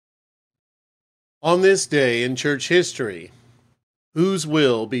On this day in church history, whose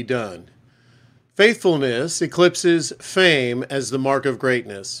will be done? Faithfulness eclipses fame as the mark of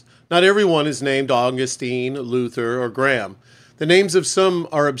greatness. Not everyone is named Augustine, Luther, or Graham. The names of some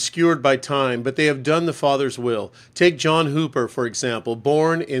are obscured by time, but they have done the Father's will. Take John Hooper, for example,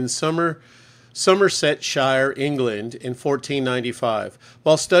 born in Somersetshire, England in 1495.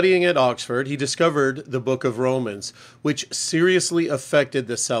 While studying at Oxford, he discovered the Book of Romans, which seriously affected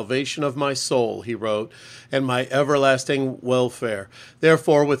the salvation of my soul, he wrote, and my everlasting welfare.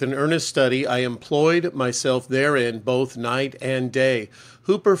 Therefore, with an earnest study, I employed myself therein both night and day.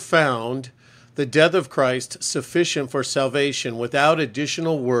 Hooper found the death of Christ sufficient for salvation without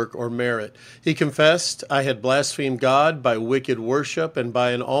additional work or merit. He confessed, I had blasphemed God by wicked worship and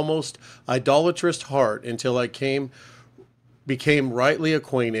by an almost idolatrous heart until I became rightly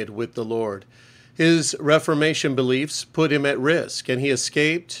acquainted with the Lord. His Reformation beliefs put him at risk, and he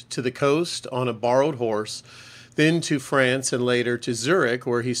escaped to the coast on a borrowed horse, then to France and later to Zurich,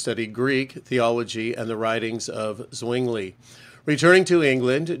 where he studied Greek, theology, and the writings of Zwingli. Returning to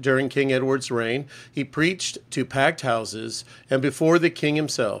England during King Edward's reign, he preached to packed houses and before the king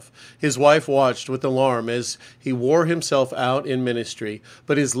himself. His wife watched with alarm as he wore himself out in ministry,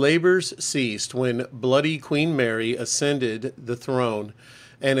 but his labors ceased when bloody Queen Mary ascended the throne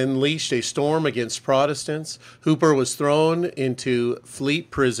and unleashed a storm against Protestants. Hooper was thrown into Fleet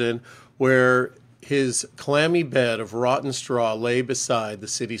Prison, where his clammy bed of rotten straw lay beside the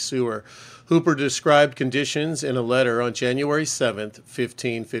city sewer. Hooper described conditions in a letter on January 7th,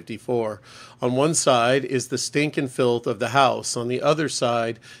 1554. On one side is the stink and filth of the house. On the other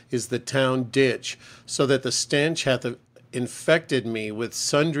side is the town ditch, so that the stench hath infected me with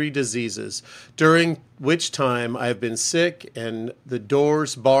sundry diseases, during which time I have been sick, and the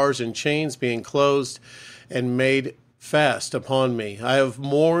doors, bars, and chains being closed and made fast upon me. I have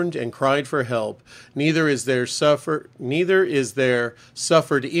mourned and cried for help. Neither is there suffered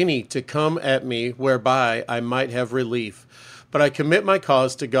any to come at me whereby I might have relief. But I commit my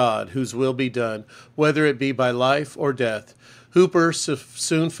cause to God, whose will be done, whether it be by life or death. Hooper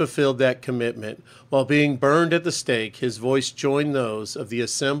soon fulfilled that commitment. While being burned at the stake, his voice joined those of the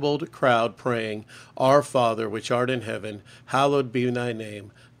assembled crowd, praying, Our Father, which art in heaven, hallowed be thy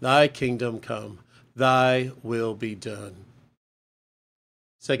name. Thy kingdom come. Thy will be done.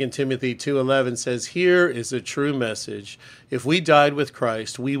 2 Timothy 2:11 says, Here is a true message. If we died with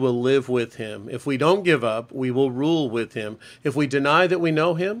Christ, we will live with him. If we don't give up, we will rule with him. If we deny that we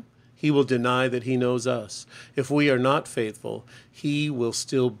know him, he will deny that he knows us. If we are not faithful, he will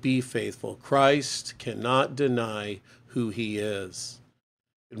still be faithful. Christ cannot deny who he is.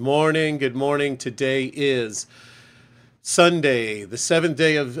 Good morning. Good morning. Today is Sunday, the 7th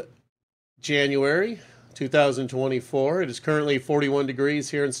day of January 2024. It is currently 41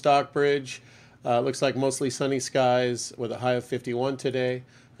 degrees here in Stockbridge. Looks like mostly sunny skies with a high of 51 today.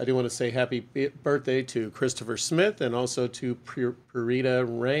 I do want to say happy birthday to Christopher Smith and also to Purita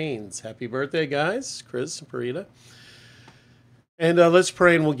Rains. Happy birthday, guys, Chris and Purita. And let's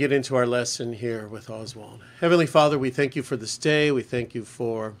pray and we'll get into our lesson here with Oswald. Heavenly Father, we thank you for this day. We thank you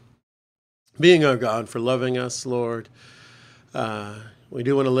for being our God, for loving us, Lord. We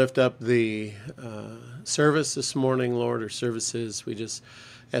do want to lift up the service this morning, Lord, or services. We just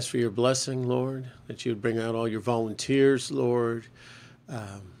ask for your blessing, Lord, that you would bring out all your volunteers, Lord,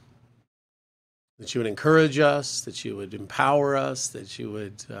 that you would encourage us, that you would empower us, that you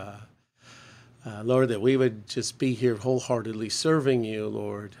would, Lord, that we would just be here wholeheartedly serving you,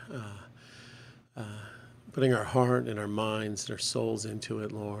 Lord, putting our heart and our minds and our souls into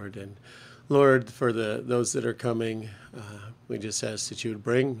it, Lord. And Lord, for those that are coming, we just ask that you would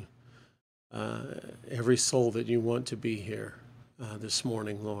bring every soul that you want to be here this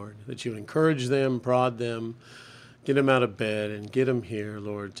morning, Lord, that you would encourage them, prod them, get them out of bed and get them here,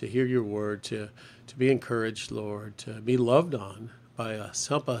 Lord, to hear your word, to be encouraged, Lord, to be loved on by us.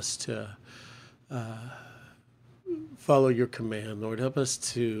 Help us to follow your command, Lord. Help us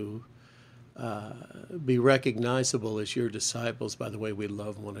to be recognizable as your disciples by the way we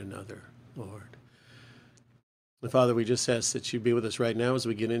love one another, Lord. And Father, we just ask that you be with us right now as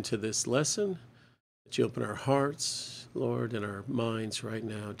we get into this lesson, that you open our hearts, Lord, and our minds right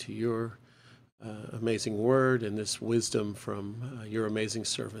now to your amazing word and this wisdom from your amazing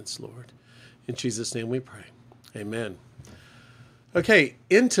servants, Lord. In Jesus' name we pray. Amen. Okay,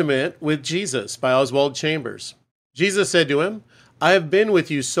 Intimate with Jesus by Oswald Chambers. Jesus said to him, I have been with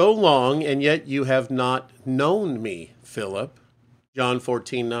you so long, and yet you have not known me, Philip. John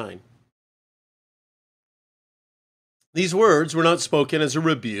 14:9. These words were not spoken as a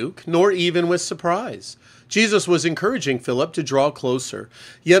rebuke, nor even with surprise. Jesus was encouraging Philip to draw closer,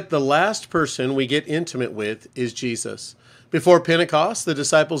 yet the last person we get intimate with is Jesus. Before Pentecost, the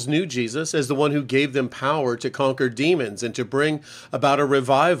disciples knew Jesus as the one who gave them power to conquer demons and to bring about a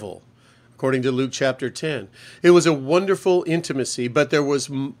revival, according to Luke chapter 10. It was a wonderful intimacy, but there was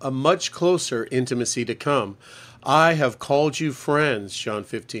a much closer intimacy to come. I have called you friends, John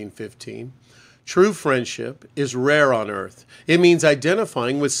 15:15. True friendship is rare on earth. It means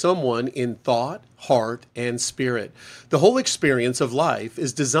identifying with someone in thought, heart, and spirit. The whole experience of life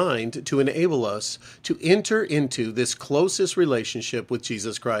is designed to enable us to enter into this closest relationship with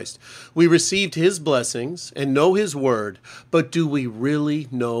Jesus Christ. We received his blessings and know his word, but do we really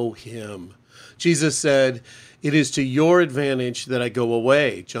know him? Jesus said, "It is to your advantage that I go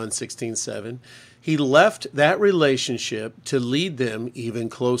away," John 16:7. He left that relationship to lead them even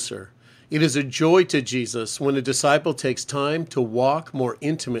closer. It is a joy to Jesus when a disciple takes time to walk more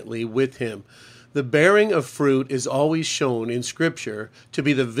intimately with him. The bearing of fruit is always shown in Scripture to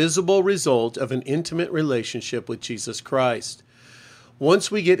be the visible result of an intimate relationship with Jesus Christ.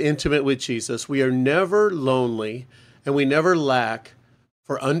 Once we get intimate with Jesus, we are never lonely and we never lack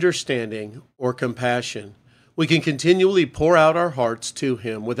for understanding or compassion. We can continually pour out our hearts to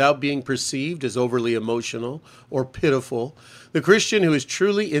him without being perceived as overly emotional or pitiful. The Christian who is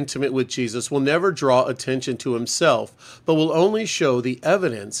truly intimate with Jesus will never draw attention to himself, but will only show the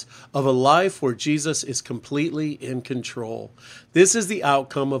evidence of a life where Jesus is completely in control. This is the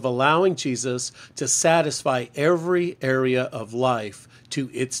outcome of allowing Jesus to satisfy every area of life to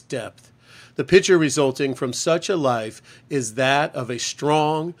its depth. The picture resulting from such a life is that of a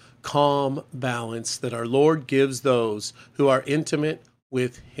strong, calm balance that our Lord gives those who are intimate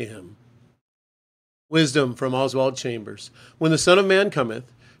with him. Wisdom from Oswald Chambers. When the Son of Man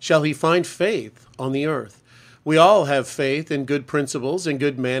cometh, shall he find faith on the earth? We all have faith in good principles and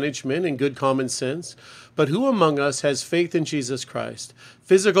good management and good common sense, but who among us has faith in Jesus Christ?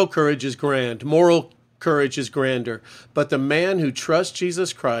 Physical courage is grand, moral courage is grander, but the man who trusts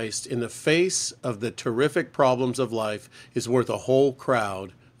Jesus Christ in the face of the terrific problems of life is worth a whole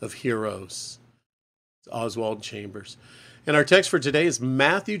crowd of heroes. It's Oswald Chambers. And our text for today is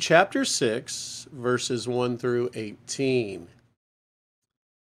Matthew chapter 6, verses 1 through 18.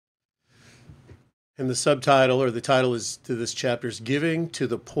 And the subtitle, or the title is to this chapter, is Giving to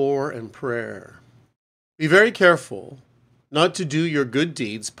the Poor and Prayer. Be very careful not to do your good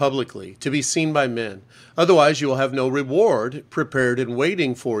deeds publicly, to be seen by men. Otherwise you will have no reward prepared and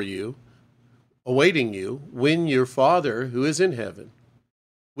awaiting you when your Father who is in heaven.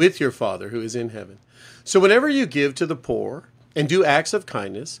 With your Father who is in heaven. So whenever you give to the poor and do acts of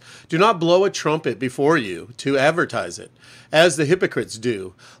kindness, do not blow a trumpet before you to advertise it, as the hypocrites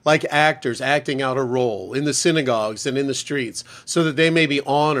do, like actors acting out a role in the synagogues and in the streets, so that they may be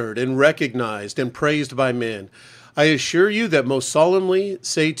honored and recognized and praised by men. I assure you that most solemnly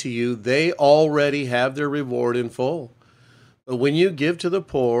say to you, they already have their reward in full. But when you give to the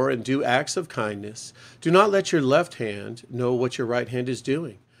poor and do acts of kindness, do not let your left hand know what your right hand is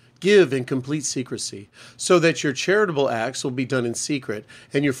doing. Give in complete secrecy, so that your charitable acts will be done in secret,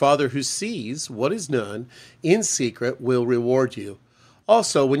 and your Father who sees what is done in secret will reward you.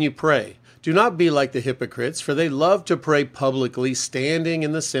 Also, when you pray, do not be like the hypocrites, for they love to pray publicly, standing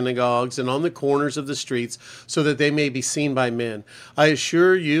in the synagogues and on the corners of the streets, so that they may be seen by men. I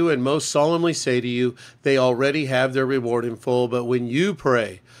assure you and most solemnly say to you, they already have their reward in full. But when you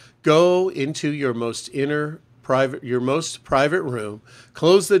pray, go into your most private room,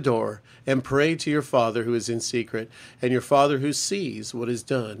 close the door, and pray to your Father who is in secret, and your Father who sees what is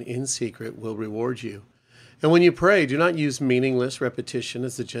done in secret will reward you. And when you pray, do not use meaningless repetition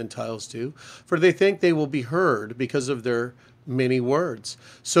as the Gentiles do, for they think they will be heard because of their many words.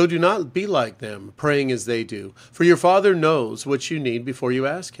 So do not be like them, praying as they do, for your Father knows what you need before you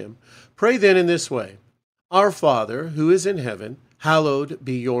ask him. Pray then in this way: Our Father, who is in heaven, hallowed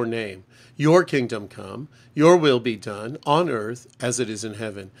be your name. Your kingdom come, your will be done, on earth as it is in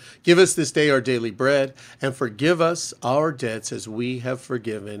heaven. Give us this day our daily bread, and forgive us our debts as we have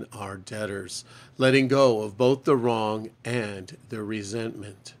forgiven our debtors, letting go of both the wrong and the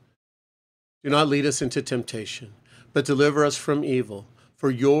resentment. Do not lead us into temptation, but deliver us from evil. For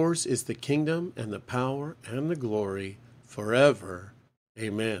yours is the kingdom and the power and the glory forever.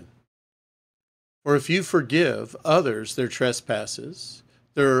 Amen. For if you forgive others their trespasses,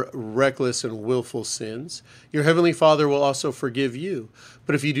 their reckless and willful sins, your heavenly Father will also forgive you.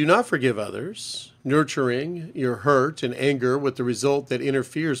 But if you do not forgive others nurturing your hurt and anger with the result that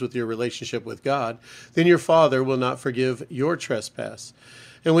interferes with your relationship with God, then your Father will not forgive your trespass.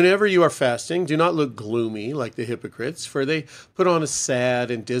 And whenever you are fasting, do not look gloomy like the hypocrites, for they put on a sad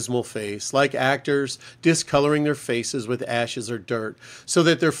and dismal face, like actors discoloring their faces with ashes or dirt, so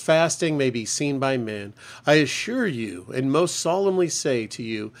that their fasting may be seen by men. I assure you, and most solemnly say to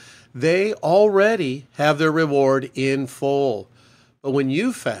you, they already have their reward in full. But when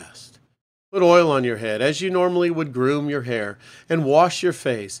you fast, put oil on your head, as you normally would groom your hair, and wash your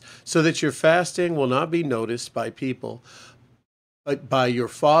face, so that your fasting will not be noticed by people, but by your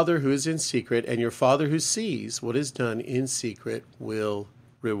Father who is in secret, and your Father who sees what is done in secret will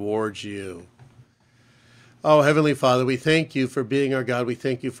reward you. Oh, Heavenly Father, we thank you for being our God. We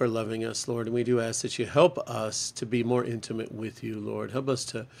thank you for loving us, Lord, and we do ask that you help us to be more intimate with you, Lord. Help us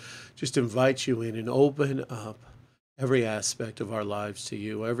to just invite you in and open up every aspect of our lives to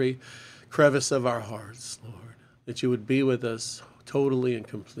you, every crevice of our hearts, Lord, that you would be with us totally and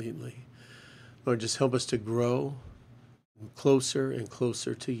completely. Lord, just help us to grow closer and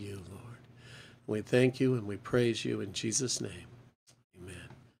closer to you, Lord. We thank you and we praise you in Jesus' name. Amen.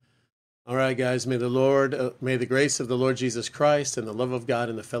 All right, guys, may the grace of the Lord Jesus Christ and the love of God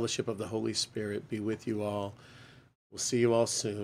and the fellowship of the Holy Spirit be with you all. We'll see you all soon.